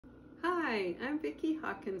Hi, I'm Vicki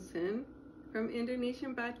Hawkinson from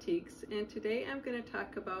Indonesian Batiks, and today I'm going to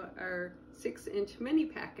talk about our 6-inch mini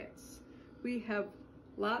packets. We have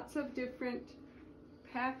lots of different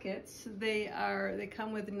packets. They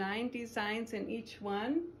come with 9 designs in each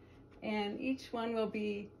one, and each one will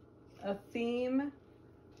be a theme.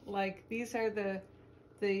 Like these are the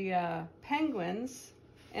penguins,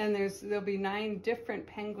 and there'll be 9 different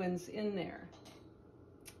penguins in there.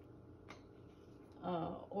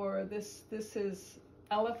 Or this is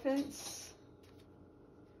elephants.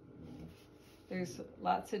 There's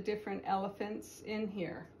lots of different elephants in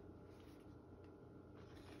here.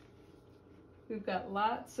 We've got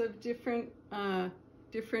lots of different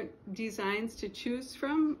designs to choose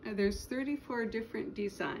from. There's 34 different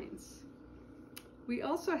designs. We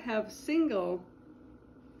also have single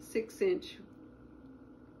 6-inch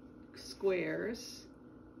squares.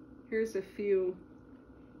 Here's a few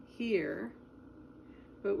here.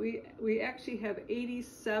 But we actually have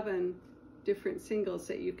 87 different singles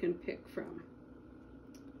that you can pick from.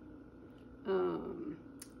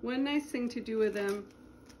 One nice thing to do with them,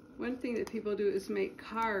 one thing that people do is make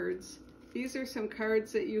cards. These are some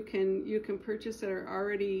cards that you can purchase that are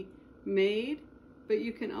already made, but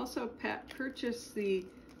you can also purchase the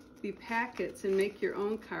packets and make your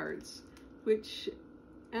own cards, which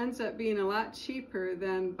ends up being a lot cheaper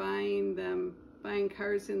than buying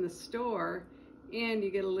cards in the store. And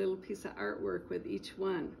you get a little piece of artwork with each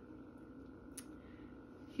one.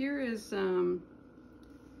 Here is a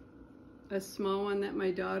small one that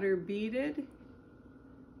my daughter beaded.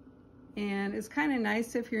 And it's kind of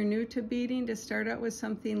nice if you're new to beading to start out with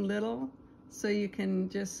something little so you can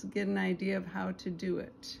just get an idea of how to do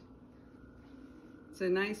it. It's a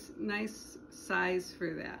nice size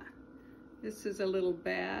for that. This is a little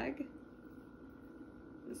bag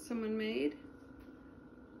that someone made.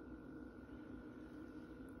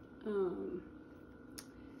 And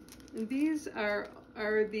these are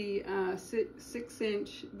the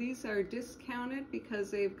 6-inch. These are discounted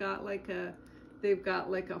because they've got like a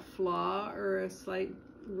flaw or a slight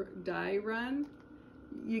dye run.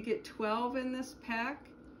 You get 12 in this pack,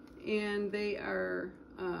 and they are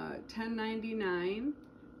 $10.99.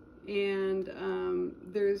 And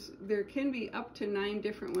there can be up to 9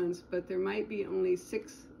 different ones, but there might be only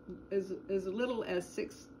 6, as little as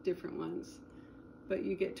 6 different ones. But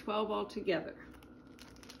you get 12 altogether.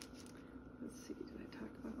 Let's see, did I talk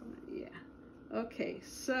about all that? Yeah. Okay,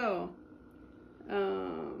 so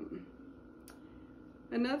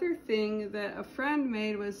another thing that a friend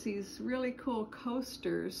made was these really cool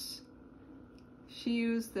coasters. She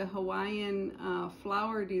used the Hawaiian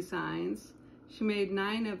flower designs. She made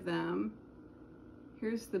 9 of them.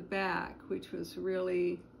 Here's the back, which was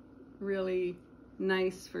really, really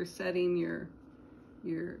nice for setting your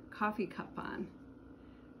coffee cup on.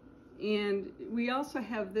 And we also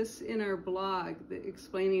have this in our blog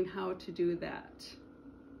explaining how to do that.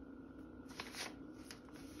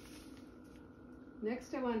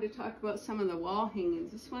 Next, I wanted to talk about some of the wall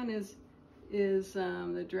hangings. This one is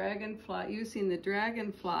the dragonfly, using the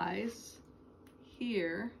dragonflies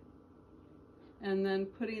here, and then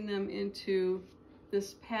putting them into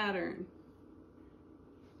this pattern.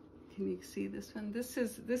 Can you see this one? This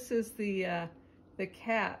is the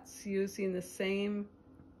cats using the same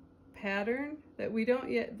pattern that we don't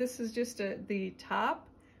yet. This is just the top.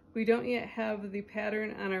 We don't yet have the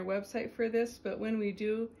pattern on our website for this, but when we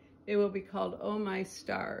do, it will be called Oh My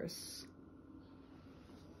Stars.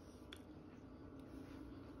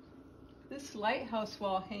 This lighthouse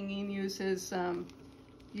wall hanging uses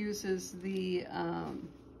the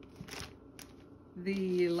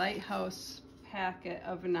lighthouse packet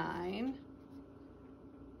of 9.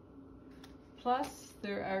 Plus,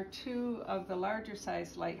 there are 2 of the larger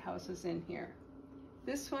size lighthouses in here.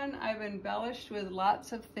 This one I've embellished with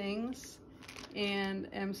lots of things and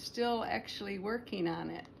am still actually working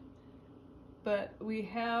on it. But we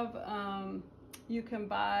have, you can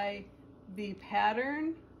buy the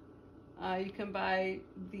pattern, you can buy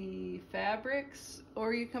the fabrics,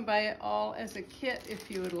 or you can buy it all as a kit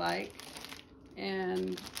if you would like,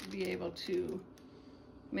 and be able to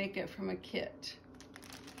make it from a kit.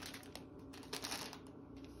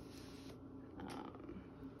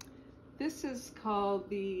 This is called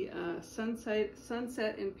the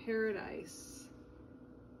Sunset in Paradise.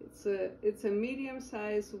 It's a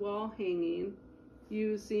medium-sized wall hanging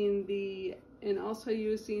also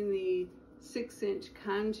using the 6-inch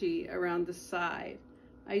kanji around the side.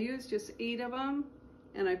 I used just 8 of them,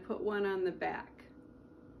 and I put 1 on the back.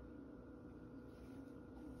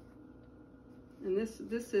 And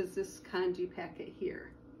this is this kanji packet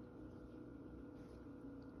here.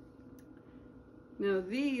 Now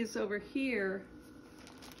these over here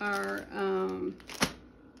are I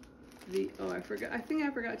think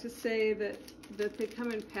I forgot to say that they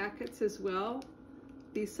come in packets as well.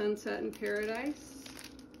 The Sunset in Paradise,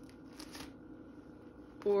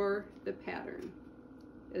 or the pattern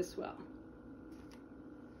as well.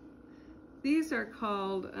 These are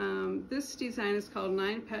called, this design is called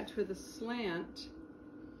 9-patch with a slant.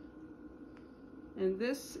 And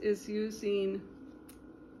this is using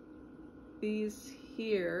these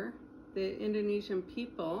here, the Indonesian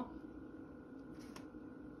people.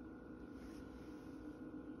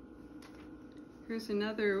 Here's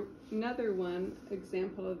another one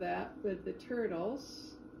example of that with the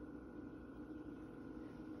turtles.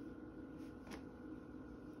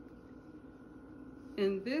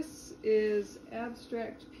 And this is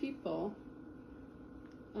abstract people.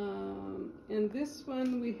 And this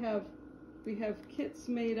one we have kits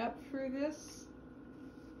made up for this,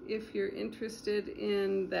 if you're interested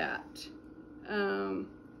in that.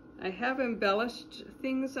 I have embellished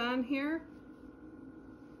things on here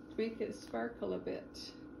to make it sparkle a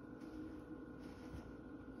bit.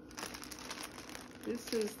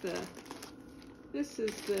 This is the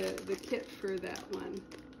kit for that one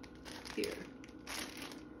here.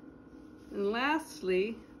 And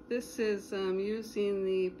lastly, this is using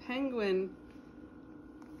the penguin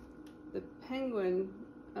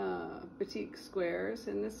batik squares,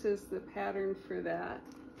 and this is the pattern for that,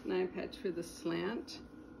 9-patch for the slant.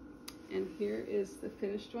 And here is the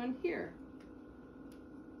finished one here.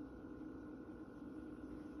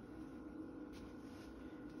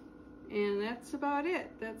 And that's about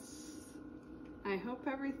it. I hope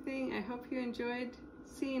you enjoyed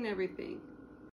seeing everything.